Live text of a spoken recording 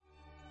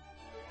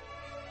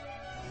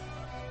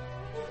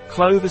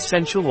Clove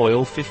essential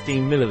oil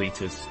 15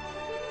 ml.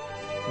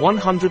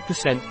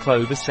 100%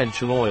 clove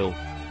essential oil.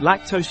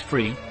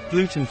 Lactose-free,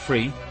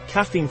 gluten-free,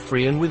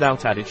 caffeine-free and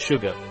without added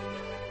sugar.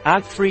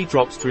 Add 3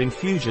 drops to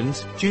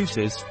infusions,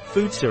 juices,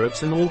 food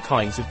syrups and all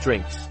kinds of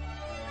drinks.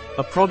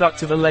 A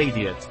product of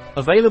ELADIET.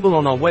 Available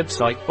on our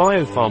website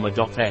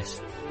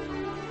biopharma.s.